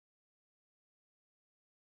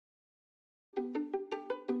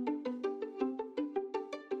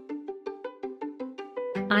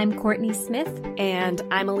I'm Courtney Smith. And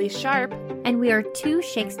I'm Elise Sharp. And we are two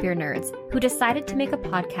Shakespeare nerds who decided to make a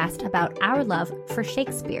podcast about our love for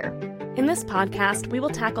Shakespeare. In this podcast, we will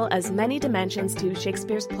tackle as many dimensions to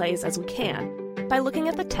Shakespeare's plays as we can by looking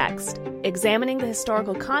at the text, examining the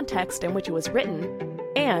historical context in which it was written,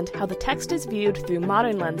 and how the text is viewed through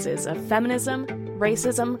modern lenses of feminism,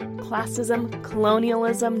 racism, classism,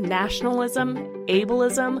 colonialism, nationalism,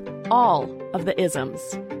 ableism, all of the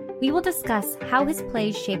isms. We will discuss how his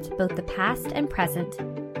plays shaped both the past and present,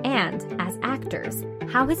 and, as actors,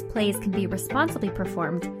 how his plays can be responsibly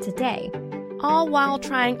performed today. All while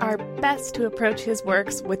trying our best to approach his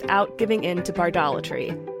works without giving in to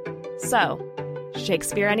bardolatry. So,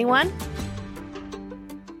 Shakespeare, anyone?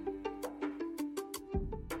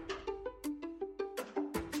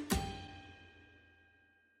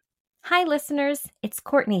 Hi, listeners. It's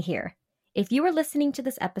Courtney here. If you are listening to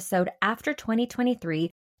this episode after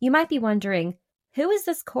 2023, you might be wondering, who is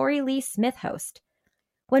this Corey Lee Smith host?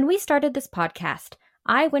 When we started this podcast,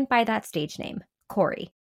 I went by that stage name, Corey.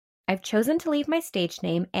 I've chosen to leave my stage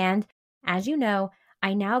name and, as you know,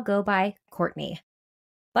 I now go by Courtney.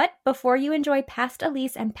 But before you enjoy past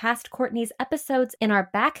Elise and past Courtney's episodes in our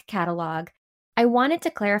back catalog, I wanted to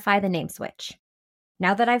clarify the name switch.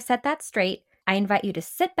 Now that I've set that straight, I invite you to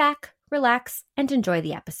sit back, relax, and enjoy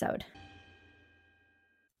the episode.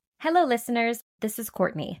 Hello, listeners. This is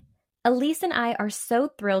Courtney. Elise and I are so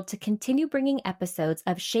thrilled to continue bringing episodes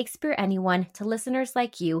of Shakespeare Anyone to listeners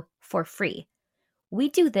like you for free. We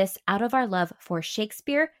do this out of our love for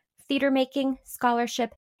Shakespeare, theater making,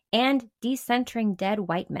 scholarship, and decentering dead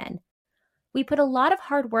white men. We put a lot of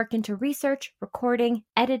hard work into research, recording,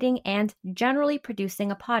 editing, and generally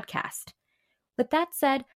producing a podcast. With that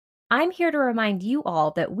said, I'm here to remind you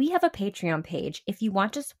all that we have a Patreon page if you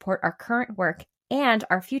want to support our current work and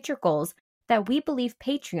our future goals that we believe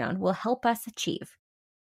Patreon will help us achieve.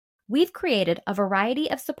 We've created a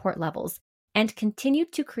variety of support levels and continue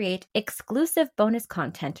to create exclusive bonus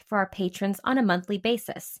content for our patrons on a monthly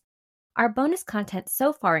basis. Our bonus content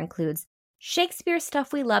so far includes Shakespeare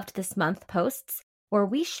Stuff We Loved This Month posts, where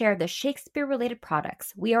we share the Shakespeare-related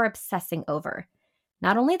products we are obsessing over.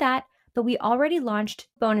 Not only that, but we already launched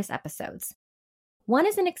bonus episodes. One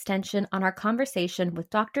is an extension on our conversation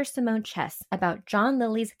with Dr. Simone Chess about John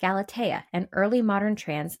Lilly's Galatea and early modern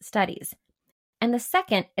trans studies. And the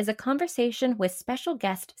second is a conversation with special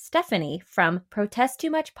guest Stephanie from Protest Too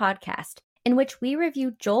Much podcast, in which we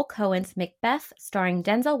review Joel Cohen's Macbeth starring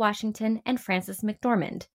Denzel Washington and Frances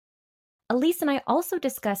McDormand. Elise and I also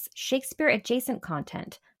discuss Shakespeare-adjacent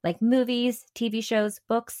content, like movies, TV shows,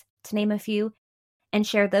 books, to name a few, and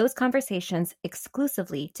share those conversations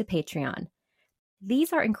exclusively to Patreon.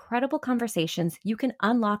 These are incredible conversations you can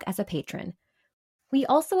unlock as a patron. We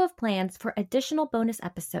also have plans for additional bonus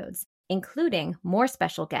episodes, including more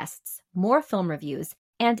special guests, more film reviews,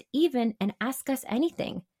 and even an Ask Us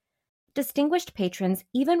Anything. Distinguished patrons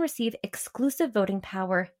even receive exclusive voting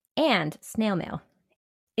power and snail mail.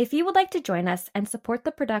 If you would like to join us and support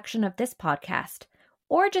the production of this podcast,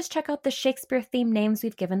 or just check out the Shakespeare-themed names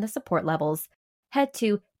we've given the support levels, head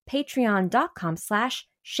to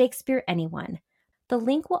patreon.com/ShakespeareAnyone. The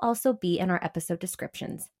link will also be in our episode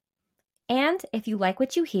descriptions. And if you like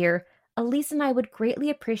what you hear, Elise and I would greatly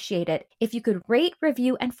appreciate it if you could rate,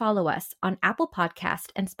 review, and follow us on Apple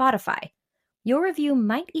Podcast and Spotify. Your review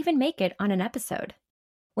might even make it on an episode.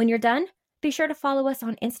 When you're done, be sure to follow us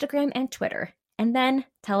on Instagram and Twitter, and then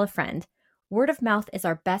tell a friend. Word of mouth is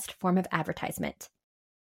our best form of advertisement.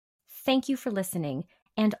 Thank you for listening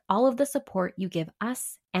and all of the support you give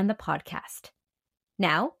us and the podcast.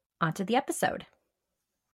 Now, onto the episode.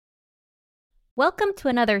 Welcome to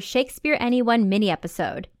another Shakespeare Anyone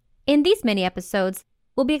mini-episode. In these mini-episodes,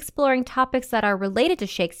 we'll be exploring topics that are related to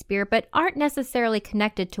Shakespeare but aren't necessarily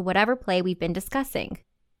connected to whatever play we've been discussing.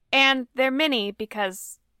 And they're mini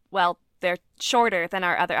because, well, they're shorter than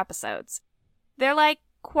our other episodes. They're like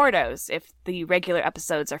quartos if the regular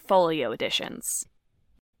episodes are folio editions.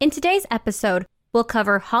 In today's episode, we'll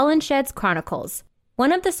cover Holinshed's Chronicles,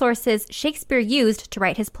 one of the sources Shakespeare used to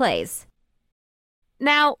write his plays.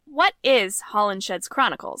 Now, what is Holinshed's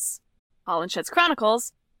Chronicles? Holinshed's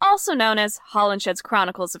Chronicles, also known as Holinshed's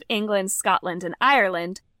Chronicles of England, Scotland, and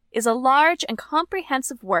Ireland, is a large and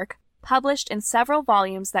comprehensive work published in several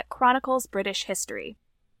volumes that chronicles British history.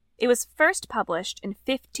 It was first published in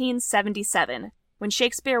 1577, when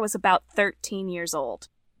Shakespeare was about 13 years old,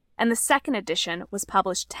 and the second edition was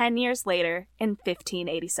published 10 years later in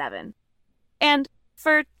 1587. And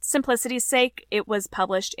for simplicity's sake, it was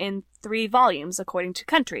published in 3 volumes according to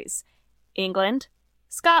countries: England,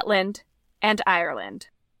 Scotland, and Ireland.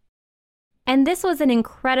 And this was an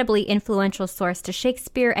incredibly influential source to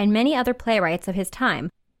Shakespeare and many other playwrights of his time.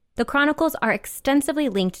 The Chronicles are extensively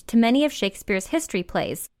linked to many of Shakespeare's history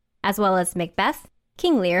plays, as well as Macbeth,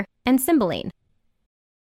 King Lear, and Cymbeline.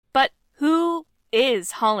 But who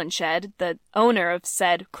is Holinshed, the owner of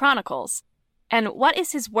said Chronicles? And what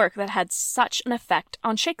is his work that had such an effect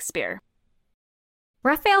on Shakespeare?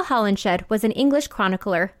 Raphael Holinshed was an English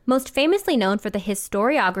chronicler, most famously known for the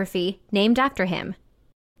historiography named after him.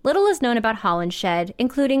 Little is known about Holinshed,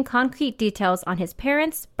 including concrete details on his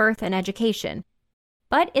parents, birth, and education.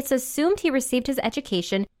 But it's assumed he received his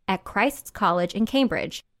education at Christ's College in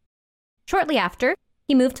Cambridge. Shortly after,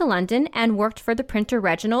 he moved to London and worked for the printer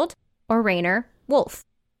Reginald, or Rayner, Wolfe,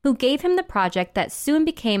 who gave him the project that soon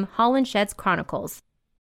became Holinshed's Chronicles.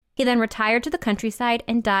 He then retired to the countryside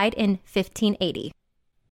and died in 1580.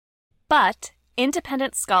 But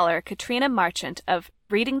independent scholar Katrina Marchant of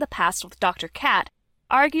Reading the Past with Dr. Cat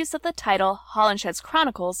argues that the title Holinshed's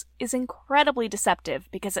Chronicles is incredibly deceptive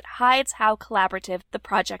because it hides how collaborative the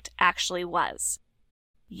project actually was.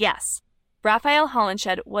 Yes, Raphael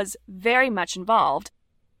Holinshed was very much involved,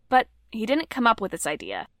 but he didn't come up with this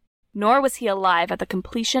idea, nor was he alive at the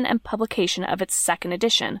completion and publication of its second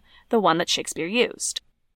edition, the one that Shakespeare used.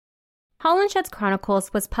 Holinshed's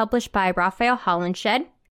Chronicles was published by Raphael Holinshed,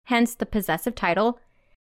 hence the possessive title.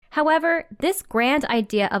 However, this grand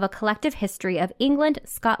idea of a collective history of England,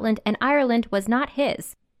 Scotland, and Ireland was not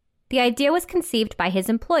his. The idea was conceived by his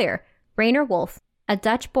employer, Rayner Wolfe, a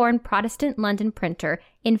Dutch-born Protestant London printer,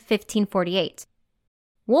 in 1548.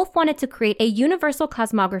 Wolfe wanted to create a universal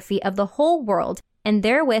cosmography of the whole world, and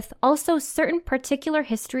therewith also certain particular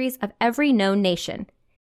histories of every known nation.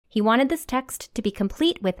 He wanted this text to be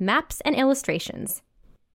complete with maps and illustrations.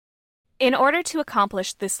 In order to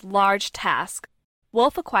accomplish this large task,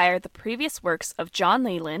 Wolfe acquired the previous works of John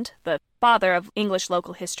Leland, the father of English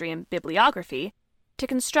local history and bibliography, to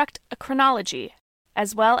construct a chronology,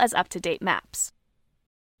 as well as up-to-date maps.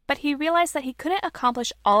 But he realized that he couldn't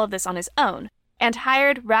accomplish all of this on his own, and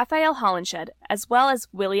hired Raphael Holinshed as well as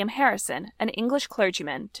William Harrison, an English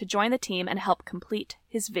clergyman, to join the team and help complete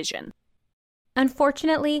his vision.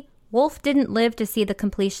 Unfortunately, Wolfe didn't live to see the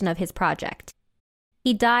completion of his project.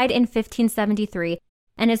 He died in 1573,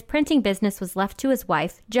 and his printing business was left to his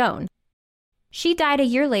wife, Joan. She died a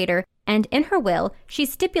year later, and in her will, she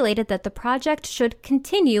stipulated that the project should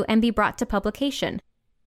continue and be brought to publication.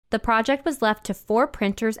 The project was left to 4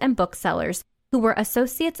 printers and booksellers who were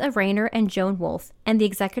associates of Rayner and Joan Wolfe and the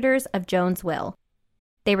executors of Joan's will.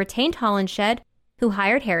 They retained Holinshed, who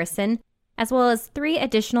hired Harrison, as well as 3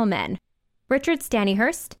 additional men: Richard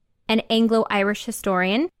Stanihurst, an Anglo-Irish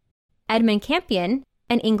historian, Edmund Campion,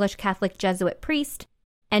 an English Catholic Jesuit priest,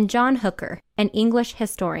 and John Hooker, an English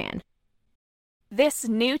historian. This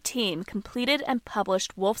new team completed and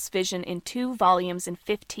published Wolfe's vision in 2 volumes in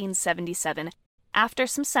 1577, after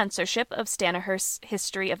some censorship of Stanihurst's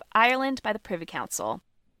History of Ireland by the Privy Council.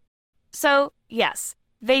 So, yes,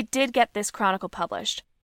 they did get this chronicle published.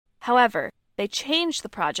 However, they changed the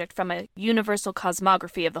project from a universal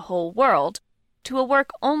cosmography of the whole world to a work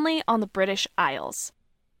only on the British Isles.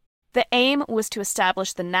 The aim was to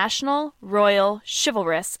establish the national, royal,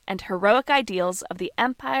 chivalrous, and heroic ideals of the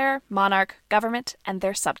empire, monarch, government, and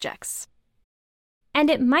their subjects. And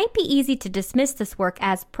it might be easy to dismiss this work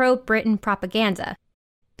as pro-Britain propaganda.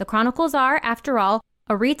 The Chronicles are, after all,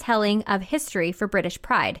 a retelling of history for British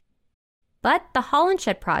pride. But the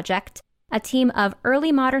Holinshed Project, a team of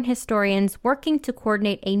early modern historians working to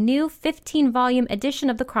coordinate a new 15-volume edition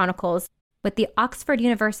of the Chronicles with the Oxford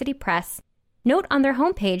University Press, note on their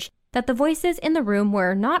homepage that the voices in the room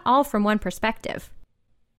were not all from one perspective.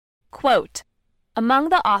 Quote, among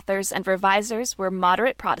the authors and revisers were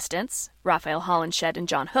moderate Protestants, Raphael Holinshed and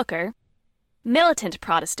John Hooker, militant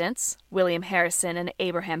Protestants, William Harrison and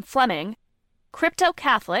Abraham Fleming,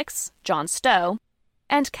 crypto-Catholics, John Stowe,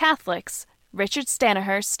 and Catholics, Richard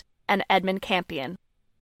Stanihurst and Edmund Campion.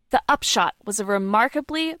 The upshot was a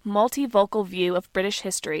remarkably multivocal view of British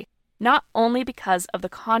history, not only because of the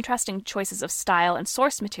contrasting choices of style and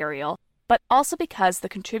source material, but also because the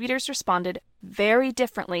contributors responded very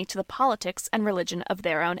differently to the politics and religion of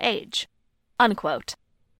their own age. Unquote.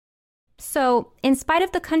 So, in spite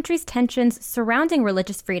of the country's tensions surrounding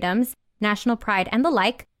religious freedoms, national pride, and the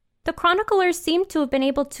like, the chroniclers seem to have been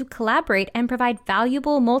able to collaborate and provide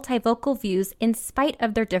valuable multivocal views in spite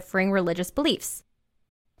of their differing religious beliefs.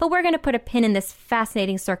 But we're going to put a pin in this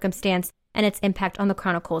fascinating circumstance and its impact on the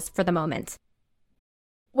Chronicles for the moment.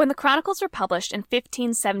 When the Chronicles were published in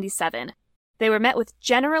 1577, they were met with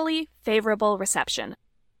generally favorable reception.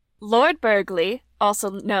 Lord Burghley,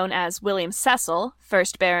 also known as William Cecil,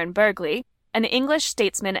 1st Baron Burghley, An English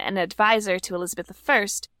statesman and advisor to Elizabeth I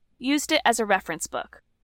used it as a reference book.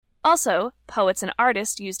 Also, poets and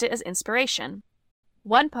artists used it as inspiration.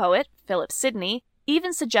 One poet, Philip Sidney,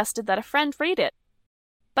 even suggested that a friend read it.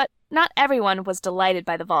 But not everyone was delighted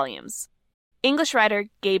by the volumes. English writer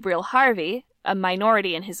Gabriel Harvey, a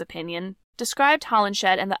minority in his opinion, described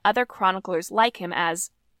Holinshed and the other chroniclers like him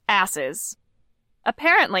as asses.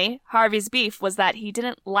 Apparently, Harvey's beef was that he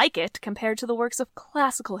didn't like it compared to the works of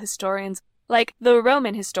classical historians like the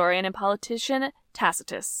Roman historian and politician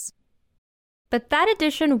Tacitus. But that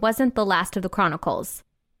edition wasn't the last of the Chronicles.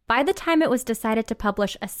 By the time it was decided to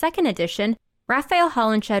publish a second edition, Raphael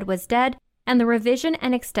Holinshed was dead, and the revision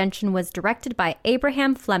and extension was directed by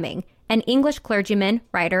Abraham Fleming, an English clergyman,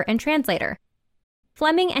 writer, and translator.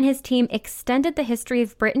 Fleming and his team extended the history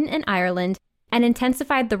of Britain and Ireland and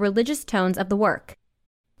intensified the religious tones of the work.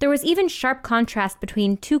 There was even sharp contrast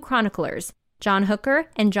between two chroniclers, John Hooker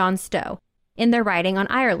and John Stow, in their writing on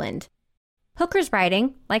Ireland. Hooker's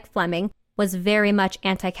writing, like Fleming, was very much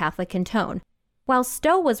anti-Catholic in tone, while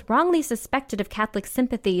Stow was wrongly suspected of Catholic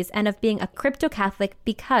sympathies and of being a crypto-Catholic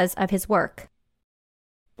because of his work.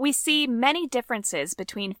 We see many differences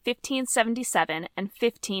between 1577 and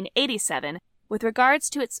 1587 with regards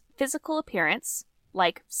to its physical appearance,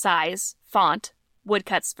 like size, font,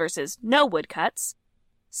 woodcuts versus no woodcuts,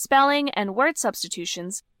 spelling and word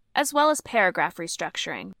substitutions, as well as paragraph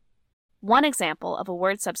restructuring. One example of a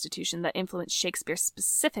word substitution that influenced Shakespeare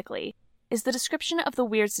specifically is the description of the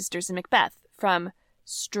Weird Sisters in Macbeth, from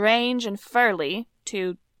strange and furly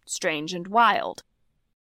to strange and wild.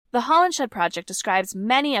 The Holinshed Project describes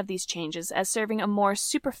many of these changes as serving a more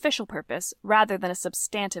superficial purpose rather than a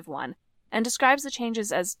substantive one, and describes the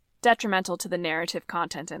changes as detrimental to the narrative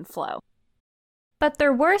content and flow. But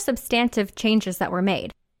there were substantive changes that were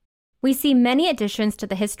made. We see many additions to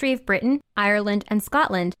the history of Britain, Ireland, and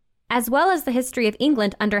Scotland, as well as the history of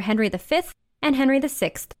England under Henry V and Henry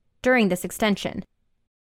VI during this extension.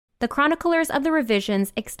 The chroniclers of the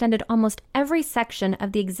revisions extended almost every section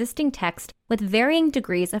of the existing text with varying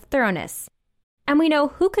degrees of thoroughness. And we know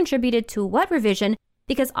who contributed to what revision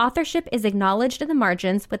because authorship is acknowledged in the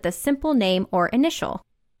margins with a simple name or initial.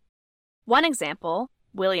 One example,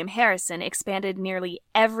 William Harrison expanded nearly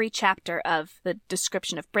every chapter of the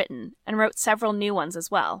Description of Britain and wrote several new ones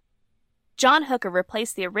as well. John Hooker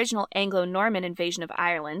replaced the original Anglo-Norman invasion of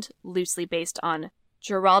Ireland, loosely based on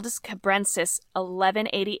Giraldus Cambrensis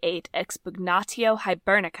 1188 Expugnatio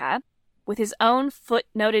Hibernica, with his own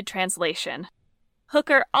footnoted translation.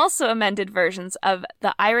 Hooker also amended versions of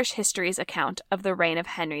the Irish History's account of the reign of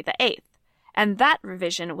Henry VIII, and that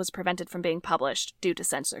revision was prevented from being published due to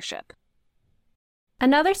censorship.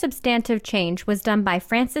 Another substantive change was done by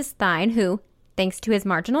Francis Thynne, who, thanks to his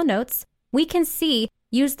marginal notes, we can see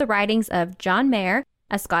used the writings of John Mayer,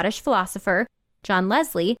 a Scottish philosopher, John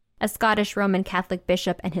Leslie, a Scottish Roman Catholic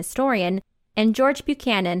bishop and historian, and George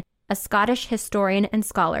Buchanan, a Scottish historian and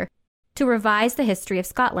scholar, to revise the history of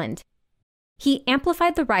Scotland. He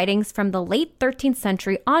amplified the writings from the late 13th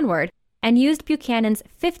century onward and used Buchanan's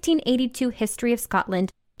 1582 History of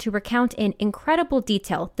Scotland to recount in incredible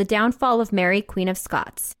detail the downfall of Mary, Queen of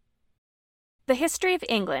Scots. The history of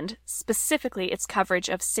England, specifically its coverage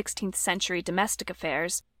of 16th century domestic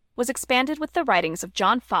affairs, was expanded with the writings of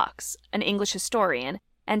John Fox, an English historian,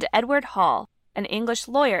 and Edward Hall, an English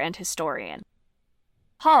lawyer and historian.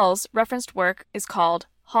 Hall's referenced work is called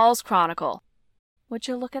Hall's Chronicle. Would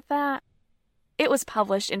you look at that? It was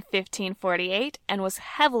published in 1548 and was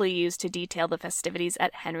heavily used to detail the festivities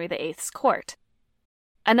at Henry VIII's court.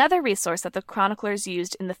 Another resource that the chroniclers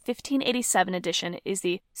used in the 1587 edition is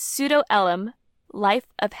the Pseudo-Ellum Life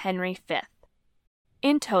of Henry V.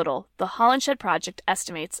 In total, the Holinshed Project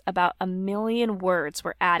estimates about 1 million words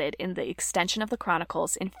were added in the extension of the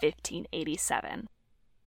Chronicles in 1587.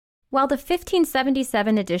 While the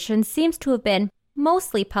 1577 edition seems to have been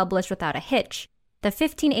mostly published without a hitch, the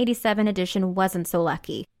 1587 edition wasn't so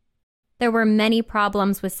lucky. There were many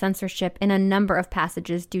problems with censorship in a number of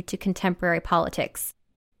passages due to contemporary politics.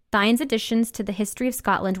 Thynne's additions to the history of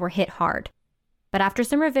Scotland were hit hard, but after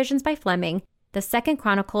some revisions by Fleming, the Second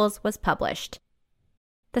Chronicles was published.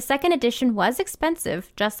 The second edition was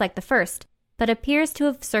expensive, just like the first, but appears to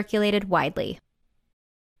have circulated widely.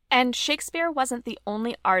 And Shakespeare wasn't the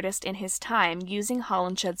only artist in his time using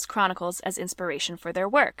Holinshed's Chronicles as inspiration for their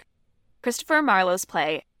work. Christopher Marlowe's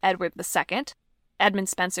play, Edward II, Edmund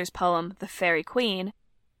Spenser's poem, The Faerie Queen,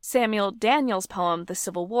 Samuel Daniel's poem, The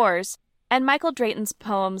Civil Wars, and Michael Drayton's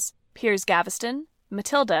poems, Piers Gaveston,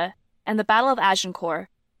 Matilda, and The Battle of Agincourt,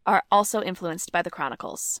 are also influenced by the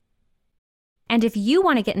Chronicles. And if you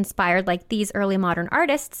want to get inspired like these early modern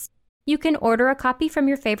artists, You can order a copy from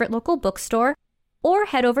your favorite local bookstore or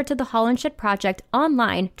head over to the Holinshed Project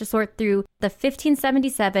online to sort through the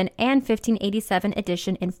 1577 and 1587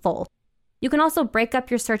 edition in full. You can also break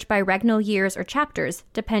up your search by regnal years or chapters,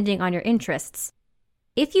 depending on your interests.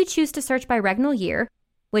 If you choose to search by regnal year,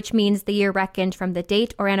 which means the year reckoned from the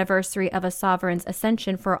date or anniversary of a sovereign's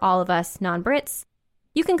ascension for all of us non-Brits,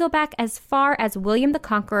 you can go back as far as William the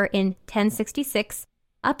Conqueror in 1066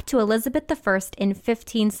 up to Elizabeth I in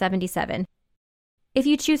 1577. If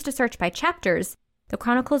you choose to search by chapters, the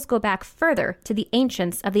chronicles go back further to the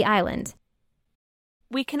ancients of the island.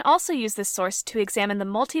 We can also use this source to examine the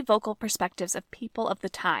multivocal perspectives of people of the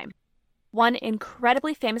time. One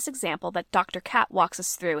incredibly famous example that Dr. Cat walks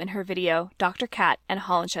us through in her video, Dr. Cat and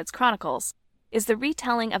Holinshed's Chronicles, is the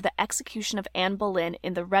retelling of the execution of Anne Boleyn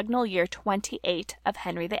in the regnal year 28 of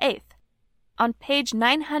Henry VIII. On page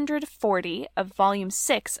 940 of Volume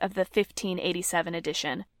 6 of the 1587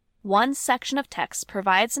 edition, one section of text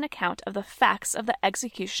provides an account of the facts of the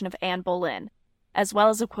execution of Anne Boleyn, as well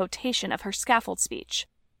as a quotation of her scaffold speech.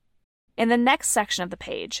 In the next section of the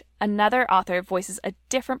page, another author voices a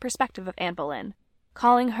different perspective of Anne Boleyn,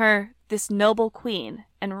 calling her this noble queen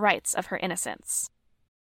and writes of her innocence.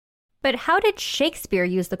 But how did Shakespeare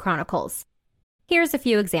use the chronicles? Here's a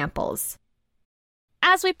few examples.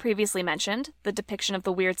 As we previously mentioned, the depiction of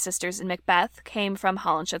the Weird Sisters in Macbeth came from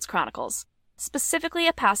Holinshed's Chronicles, specifically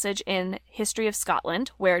a passage in History of Scotland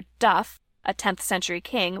where Duff, a 10th century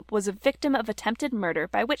king, was a victim of attempted murder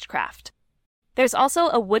by witchcraft. There's also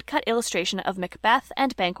a woodcut illustration of Macbeth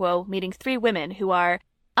and Banquo meeting three women who are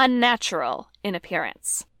unnatural in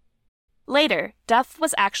appearance. Later, Duff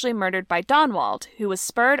was actually murdered by Donwald, who was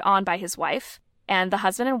spurred on by his wife, and the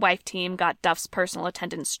husband and wife team got Duff's personal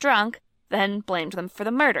attendants drunk, then blamed them for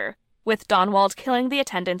the murder, with Donwald killing the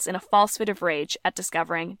attendants in a false fit of rage at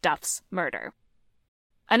discovering Duff's murder.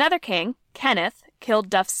 Another king, Kenneth, killed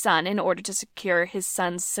Duff's son in order to secure his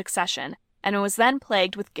son's succession, and was then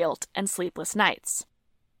plagued with guilt and sleepless nights.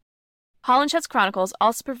 Holinshed's Chronicles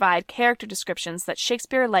also provide character descriptions that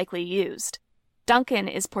Shakespeare likely used. Duncan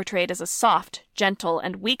is portrayed as a soft, gentle,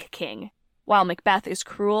 and weak king, while Macbeth is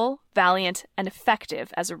cruel, valiant, and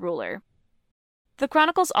effective as a ruler. The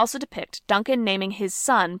Chronicles also depict Duncan naming his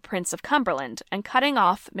son Prince of Cumberland and cutting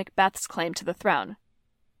off Macbeth's claim to the throne.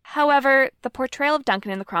 However, the portrayal of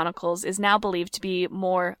Duncan in the Chronicles is now believed to be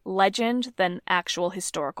more legend than actual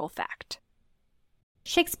historical fact.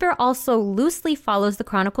 Shakespeare also loosely follows the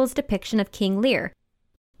Chronicles' depiction of King Lear.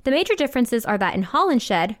 The major differences are that in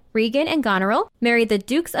Holinshed, Regan and Goneril marry the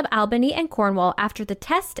Dukes of Albany and Cornwall after the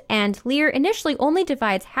test, and Lear initially only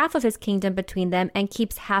divides half of his kingdom between them and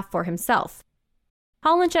keeps half for himself.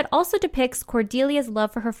 Holinshed also depicts Cordelia's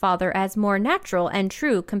love for her father as more natural and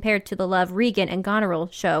true compared to the love Regan and Goneril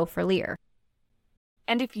show for Lear.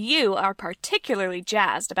 And if you are particularly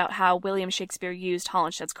jazzed about how William Shakespeare used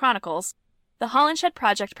Holinshed's Chronicles, the Holinshed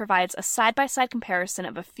Project provides a side-by-side comparison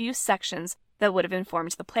of a few sections that would have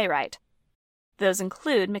informed the playwright. Those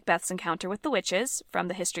include Macbeth's encounter with the witches from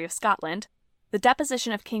the History of Scotland, the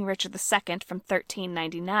deposition of King Richard II from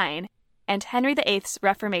 1399, and Henry VIII's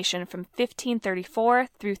Reformation from 1534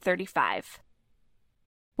 through 35.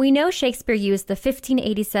 We know Shakespeare used the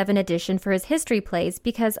 1587 edition for his history plays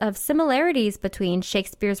because of similarities between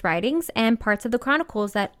Shakespeare's writings and parts of the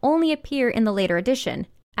Chronicles that only appear in the later edition,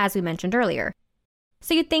 as we mentioned earlier.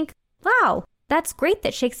 So you'd think, wow, that's great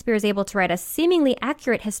that Shakespeare is able to write a seemingly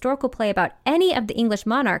accurate historical play about any of the English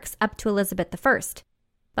monarchs up to Elizabeth I.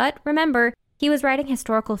 But remember, he was writing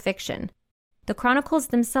historical fiction. The Chronicles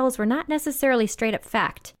themselves were not necessarily straight-up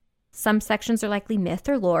fact. Some sections are likely myth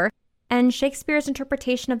or lore, and Shakespeare's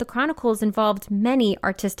interpretation of the Chronicles involved many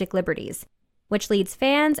artistic liberties, which leads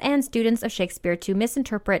fans and students of Shakespeare to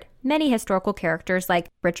misinterpret many historical characters like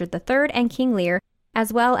Richard III and King Lear,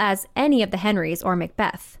 as well as any of the Henrys or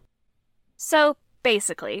Macbeth. So,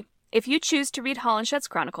 basically, if you choose to read Holinshed's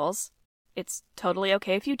Chronicles, it's totally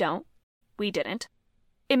okay if you don't. We didn't.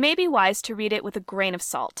 It may be wise to read it with a grain of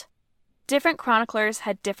salt. Different chroniclers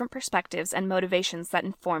had different perspectives and motivations that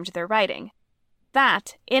informed their writing.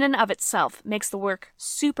 That, in and of itself, makes the work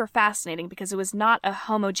super fascinating because it was not a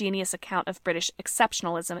homogeneous account of British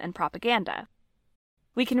exceptionalism and propaganda.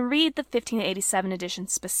 We can read the 1587 edition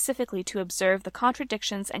specifically to observe the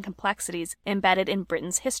contradictions and complexities embedded in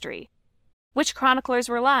Britain's history. Which chroniclers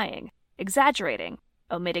were lying, exaggerating,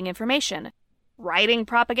 omitting information, writing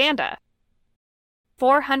propaganda?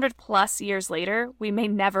 400 plus years later, we may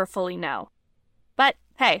never fully know. But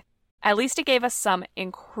hey, at least it gave us some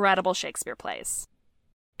incredible Shakespeare plays.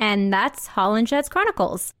 And that's Holinshed's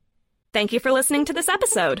Chronicles. Thank you for listening to this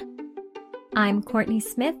episode. I'm Courtney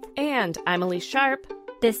Smith. And I'm Elise Sharp.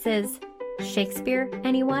 This is Shakespeare,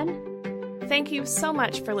 anyone? Thank you so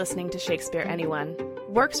much for listening to Shakespeare Anyone.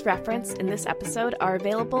 Works referenced in this episode are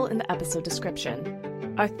available in the episode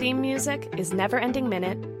description. Our theme music is Never Ending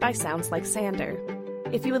Minute by Sounds Like Sander.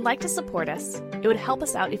 If you would like to support us, it would help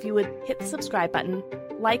us out if you would hit the subscribe button,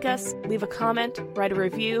 like us, leave a comment, write a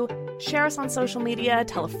review, share us on social media,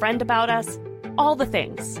 tell a friend about us, all the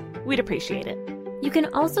things. We'd appreciate it. You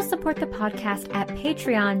can also support the podcast at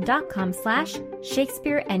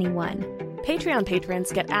patreon.com/ShakespeareAnyone. Patreon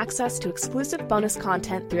patrons get access to exclusive bonus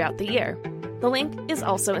content throughout the year. The link is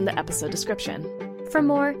also in the episode description. For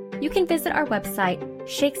more, you can visit our website,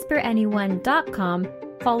 ShakespeareAnyone.com,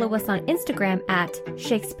 follow us on Instagram at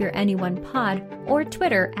ShakespeareAnyonePod, or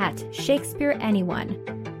Twitter at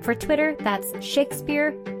ShakespeareAnyone. For Twitter, that's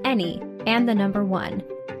Shakespeare, Any, and the number 1.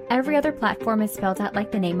 Every other platform is spelled out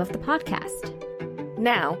like the name of the podcast.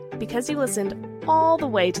 Now, because you listened all the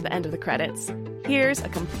way to the end of the credits, here's a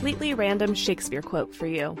completely random Shakespeare quote for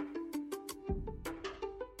you.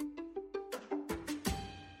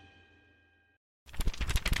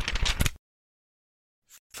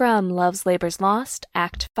 From Love's Labour's Lost,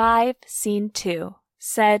 Act 5, Scene 2,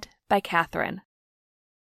 said by Catherine.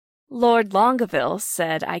 Lord Longaville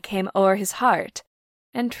said I came o'er his heart,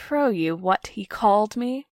 and trow you what he called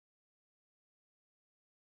me?